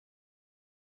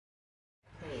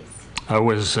I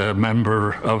was a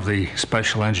member of the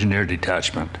Special Engineer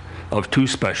Detachment, of two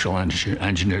Special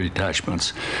Engineer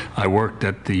Detachments. I worked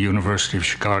at the University of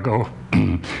Chicago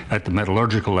at the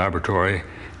Metallurgical Laboratory,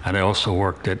 and I also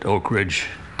worked at Oak Ridge,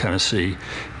 Tennessee,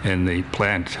 in the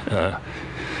plant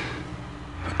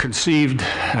conceived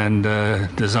and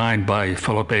designed by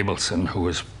Philip Abelson, who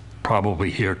is probably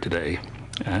here today.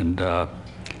 And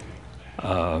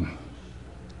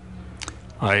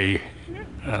I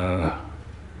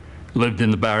lived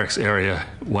in the barracks area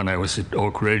when I was at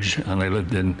Oak Ridge, and I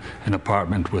lived in an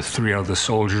apartment with 3 other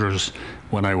soldiers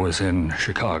when I was in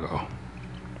Chicago.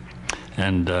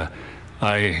 And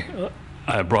I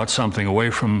brought something away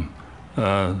from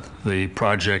the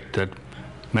project that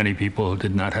many people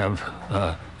did not have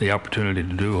the opportunity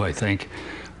to do, I think.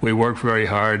 We worked very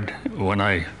hard. When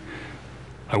I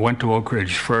went to Oak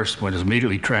Ridge first, was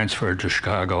immediately transferred to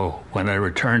Chicago. When I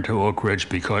returned to Oak Ridge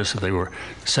because they were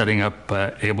setting up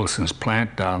Abelson's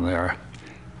plant down there,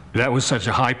 that was such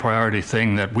a high priority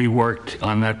thing that we worked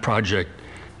on that project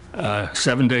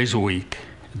 7 days a week.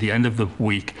 At the end of the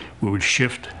week, we would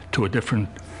shift to a different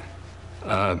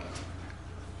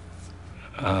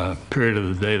period of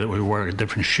the day that we work, a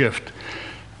different shift,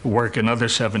 work another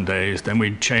 7 days, then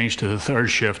we'd change to the third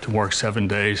shift and work 7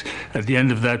 days. At the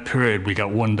end of that period, we got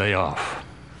 1 day off.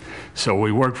 So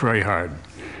we worked very hard.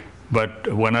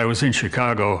 But when I was in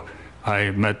Chicago, I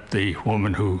met the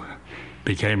woman who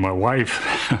became my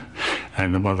wife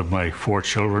and the mother of my 4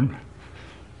 children.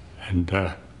 And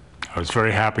I was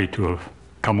very happy to have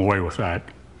come away with that.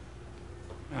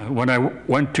 When I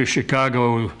went to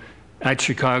Chicago, at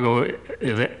Chicago,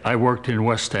 I worked in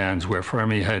West Stands, where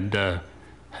Fermi had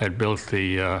built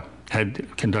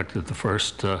had conducted the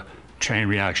first chain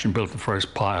reaction, built the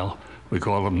first pile. We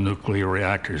call them nuclear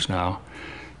reactors now.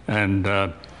 And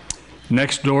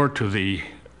next door to the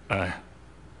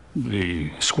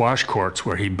squash courts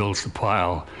where he built the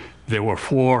pile, there were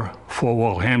 4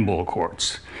 four-wall handball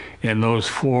courts. In those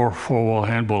 4 four-wall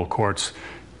handball courts,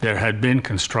 there had been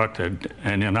constructed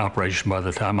and in operation by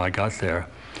the time I got there,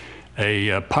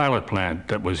 a pilot plant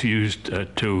that was used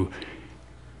to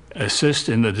assist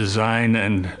in the design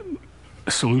and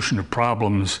solution of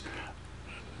problems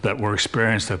that were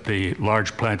experienced at the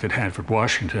large plant at Hanford,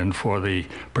 Washington for the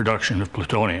production of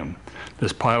plutonium.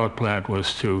 This pilot plant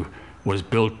was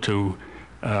built to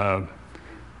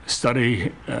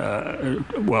study,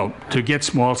 to get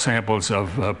small samples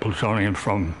of plutonium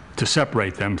to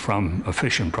separate them from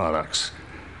fission products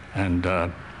and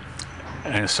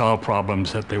solve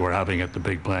problems that they were having at the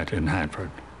big plant in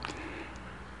Hanford.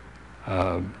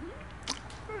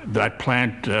 That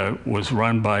plant was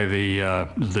run by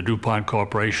the DuPont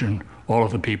Corporation. All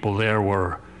of the people there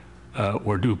were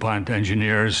DuPont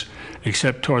engineers,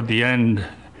 except toward the end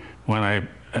when I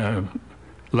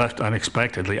left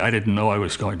unexpectedly. I didn't know I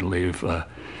was going to leave.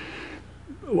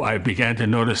 I began to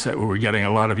notice that we were getting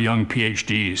a lot of young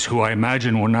PhDs who I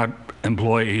imagine were not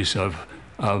employees of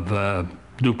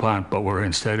DuPont, but were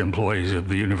instead employees of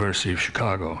the University of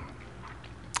Chicago.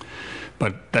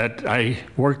 But I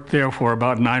worked there for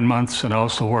about 9 months, and I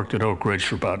also worked at Oak Ridge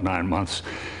for about 9 months.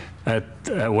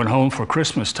 Went home for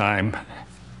Christmas time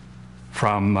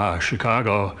from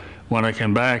Chicago. When I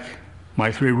came back,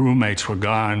 my 3 roommates were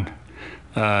gone,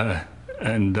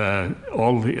 and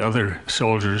all the other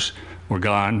soldiers were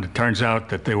gone. It turns out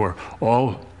that they were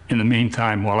all, in the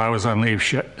meantime, while I was on leave,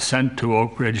 sent to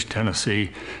Oak Ridge, Tennessee,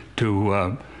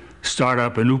 to start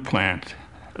up a new plant,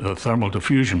 the thermal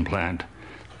diffusion plant,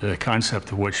 the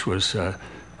concept of which was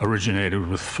originated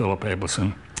with Philip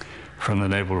Abelson from the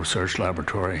Naval Research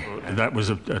Laboratory. And that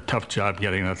was a tough job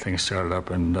getting that thing started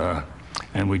up, and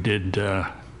we did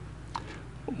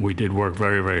work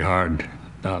very, very hard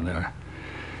down there.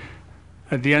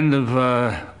 At the end of,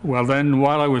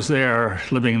 while I was there,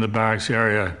 living in the barracks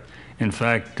area, in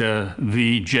fact,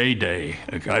 VE Day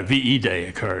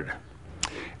occurred.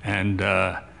 And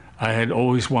I had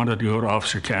always wanted to go to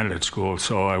officer candidate school,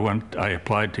 so I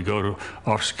applied to go to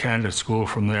officer candidate school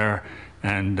from there,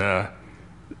 and I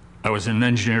was an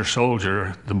engineer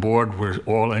soldier. The board were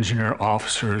all engineer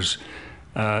officers.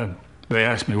 They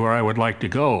asked me where I would like to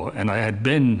go, and I had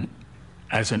been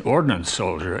as an ordnance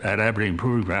soldier at Aberdeen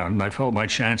Proving Ground, and I felt my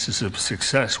chances of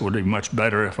success would be much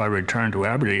better if I returned to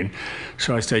Aberdeen.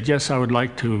 So I said, yes, I would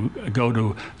like to go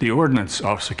to the ordnance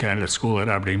officer candidate school at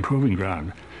Aberdeen Proving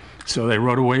Ground. So they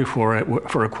wrote away for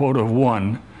a quota of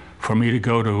 1 for me to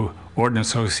go to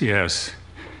Ordnance OCS.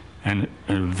 And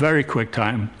in a very quick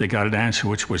time, they got an answer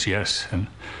which was yes, and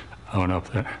I went up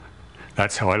there.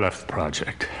 That's how I left the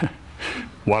project.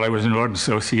 While I was in Ordnance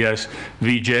OCS,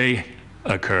 VJ Day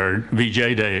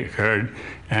occurred,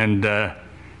 and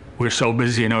we're so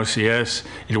busy in OCS,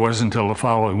 it wasn't until the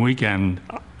following weekend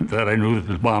that I knew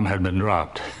that the bomb had been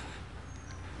dropped.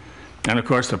 And of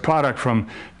course, the product from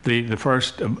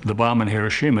the bomb in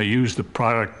Hiroshima used the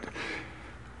product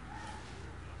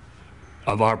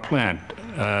of our plant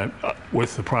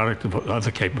with the product of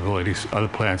other capabilities, other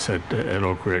plants at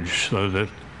Oak Ridge, so that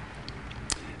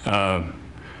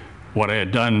what I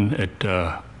had done at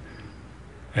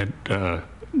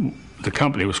the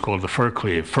company was called the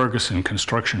Ferguson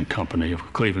Construction Company of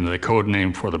Cleveland. The code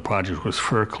name for the project was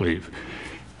Furcleve.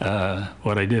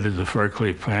 What I did at the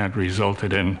Furcleve plant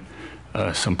resulted in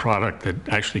some product that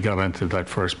actually got into that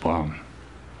first bomb.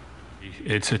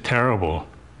 It's a terrible,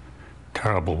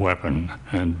 terrible weapon,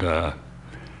 and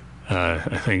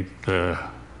I think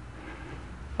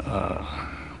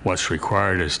what's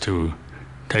required is to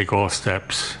take all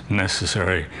steps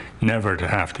necessary never to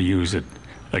have to use it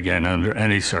again under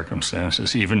any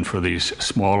circumstances, even for these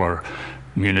smaller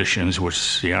munitions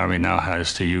which the Army now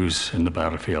has to use in the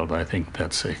battlefield. I think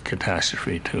that's a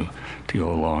catastrophe to go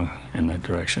along in that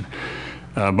direction.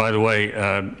 By the way,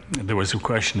 there was a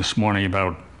question this morning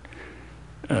about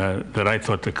that I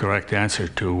thought the correct answer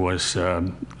to was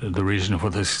the reason for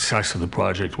the success of the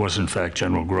project was in fact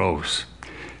General Groves.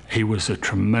 He was a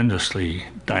tremendously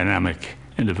dynamic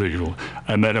individual.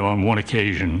 I met him on one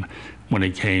occasion when he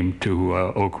came to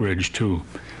Oak Ridge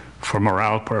for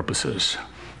morale purposes.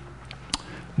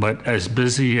 But as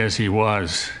busy as he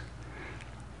was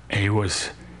an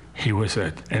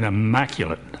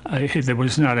immaculate. There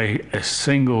was not a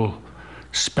single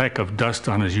speck of dust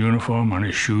on his uniform, on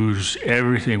his shoes.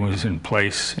 Everything was in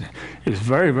place. He was a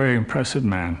very, very impressive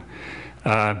man.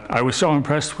 I was so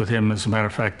impressed with him, as a matter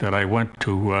of fact, that I went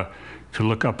to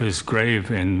look up his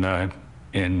grave in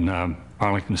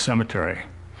Arlington Cemetery.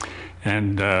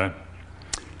 And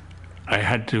I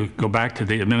had to go back to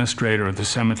the administrator of the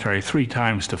cemetery 3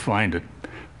 times to find it,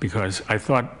 because I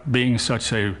thought, being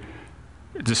such a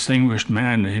distinguished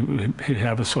man, he'd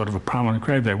have a sort of a prominent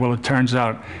grave there. Well, it turns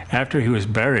out, after he was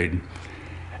buried,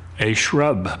 a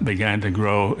shrub began to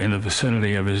grow in the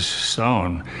vicinity of his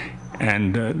stone.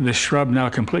 And this shrub now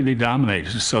completely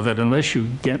dominates it, so that unless you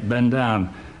bend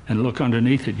down and look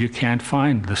underneath it, you can't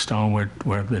find the stone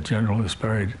where the general is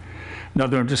buried.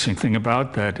 Another interesting thing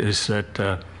about that is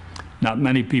that not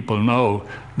many people know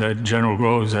that General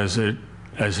Groves, as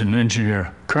an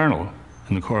engineer colonel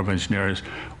in the Corps of Engineers,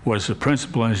 was the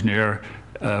principal engineer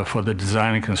for the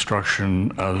design and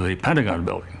construction of the Pentagon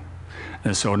building.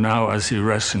 And so now, as he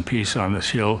rests in peace on this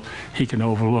hill, he can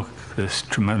overlook this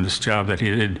tremendous job that he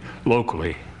did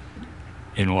locally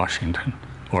in Washington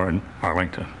or in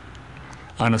Arlington.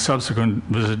 On a subsequent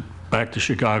visit back to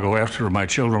Chicago after my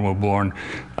children were born,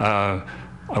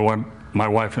 my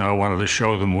wife and I wanted to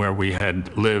show them where we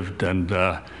had lived. And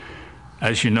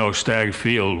as you know, Stagg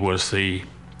Field was the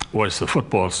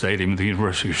football stadium of the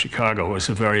University of Chicago. It was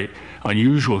a very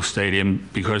unusual stadium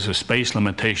because of space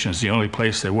limitations. The only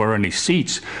place there were any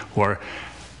seats were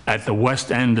at the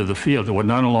west end of the field. There were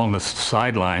none along the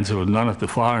sidelines. There were none at the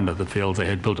far end of the field. They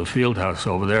had built a field house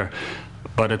over there.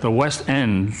 But at the west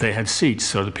end, they had seats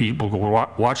so that people could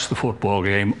watch the football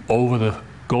game over the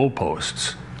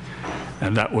goalposts.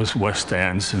 And that was West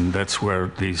Stands, and that's where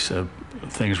these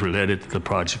things related to the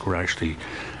project were actually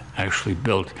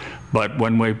built. But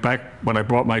when I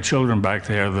brought my children back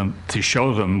there to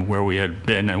show them where we had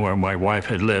been and where my wife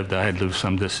had lived, I had lived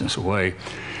some distance away,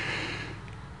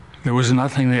 there was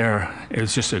nothing there. It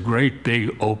was just a great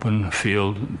big open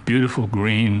field, beautiful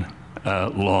green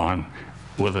lawn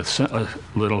with a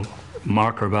little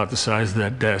marker about the size of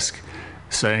that desk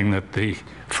saying that the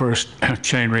first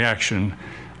chain reaction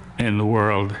in the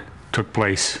world took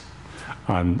place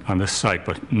on this site,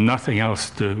 but nothing else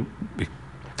to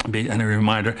be any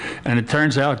reminder. And it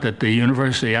turns out that the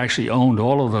university actually owned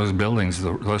all of those buildings,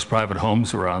 those private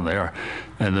homes around there.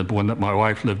 And the one that my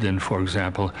wife lived in, for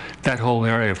example, that whole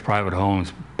area of private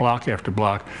homes, block after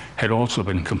block, had also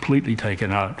been completely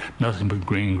taken out, nothing but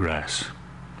green grass.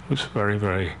 It was a very,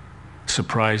 very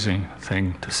surprising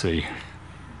thing to see.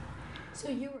 So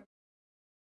you were